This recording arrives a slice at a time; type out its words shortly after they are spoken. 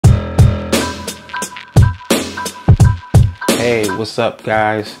Hey, what's up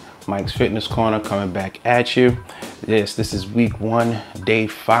guys? Mike's Fitness Corner coming back at you. Yes, this is week 1, day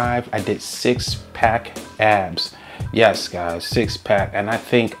 5. I did 6-pack abs. Yes guys, 6-pack, and I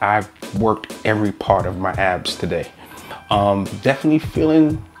think I've worked every part of my abs today. Definitely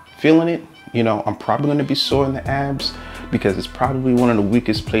feeling it. You know, I'm probably going to be sore in the abs because it's probably one of the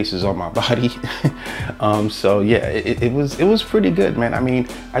weakest places on my body. So yeah, it was pretty good, man. I mean,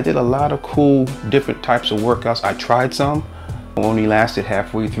 I did a lot of cool different types of workouts. I tried some, only lasted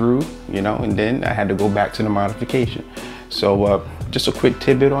halfway through, you know, and then I had to go back to the modification. So just a quick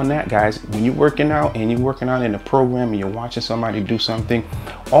tidbit on that, guys. When you're working out and you're working out in a program and you're watching somebody do something,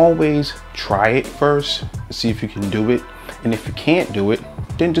 always try it first, see if you can do it. And if you can't do it,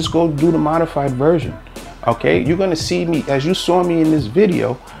 then just go do the modified version. Okay, you're gonna see me, as you saw me in this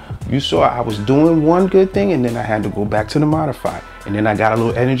video, you saw I was doing one good thing and then I had to go back to the modified. And then I got a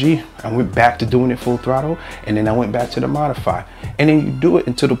little energy, I went back to doing it full throttle, and then I went back to the modified. And then you do it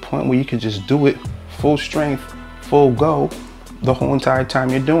until the point where you can just do it full strength, full go, the whole entire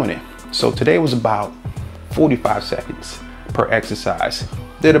time you're doing it. So today was about 45 seconds per exercise.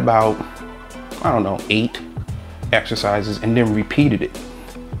 Did about, I don't know, 8 exercises and then repeated it,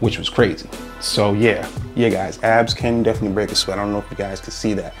 which was crazy. So yeah guys, abs can definitely break a sweat. I don't know if you guys can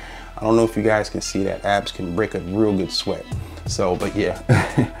see that. Abs can break a real good sweat. So but yeah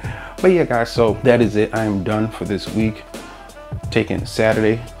but yeah guys, so that is it. I am done for this week, taking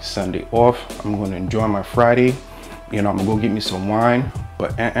Saturday, Sunday off. I'm going to enjoy my Friday. You know, I'm gonna go get me some wine,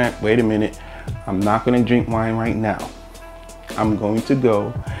 but wait a minute, I'm not gonna drink wine right now. I'm going to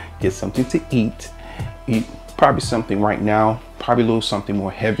go get something to eat probably something right now, probably a little something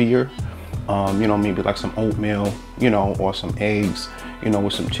more heavier. You know, maybe like some oatmeal, you know, or some eggs, you know,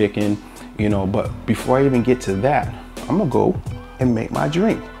 with some chicken, you know. But before I even get to that, I'm gonna go and make my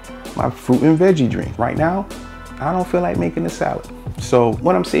drink, my fruit and veggie drink. Right now, I don't feel like making a salad. So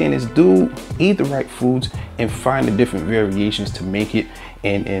what I'm saying is eat the right foods and find the different variations to make it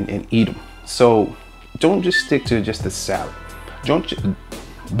and eat them. So don't just stick to just the salad. Don't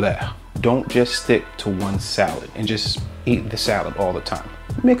just stick to one salad and just eat the salad all the time.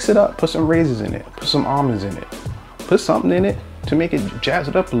 Mix it up, put some raisins in it, put some almonds in it, put something in it to make it jazz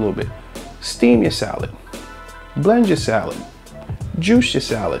it up a little bit. Steam your salad, blend your salad, juice your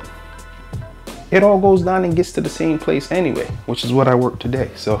salad. It all goes down and gets to the same place anyway, which is what I worked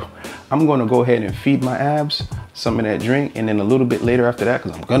today. So I'm gonna go ahead and feed my abs some of that drink, and then a little bit later after that,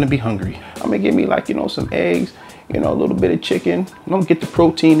 because I'm gonna be hungry, I'm gonna give me, like, you know, some eggs, you know, a little bit of chicken. I'm gonna get the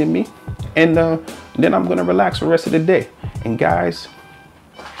protein in me, and then I'm gonna relax the rest of the day. And guys,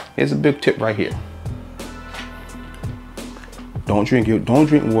 here's a big tip right here. Don't drink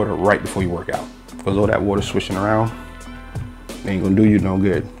water right before you work out, because all that water swishing around ain't gonna do you no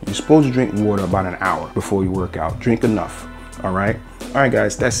good. You're supposed to drink water about an hour before you work out. Drink enough. All right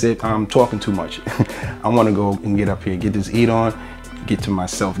guys, that's it. I'm talking too much. I want to go and get up here, get this eat on, get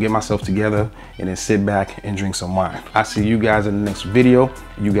myself together, and then sit back and drink some wine. I'll see you guys in the next video.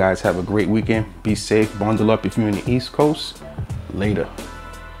 You guys have a great weekend. Be safe, bundle up if you're in the East Coast. Later.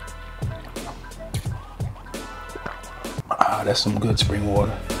 That's some good spring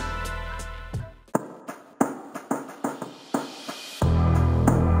water.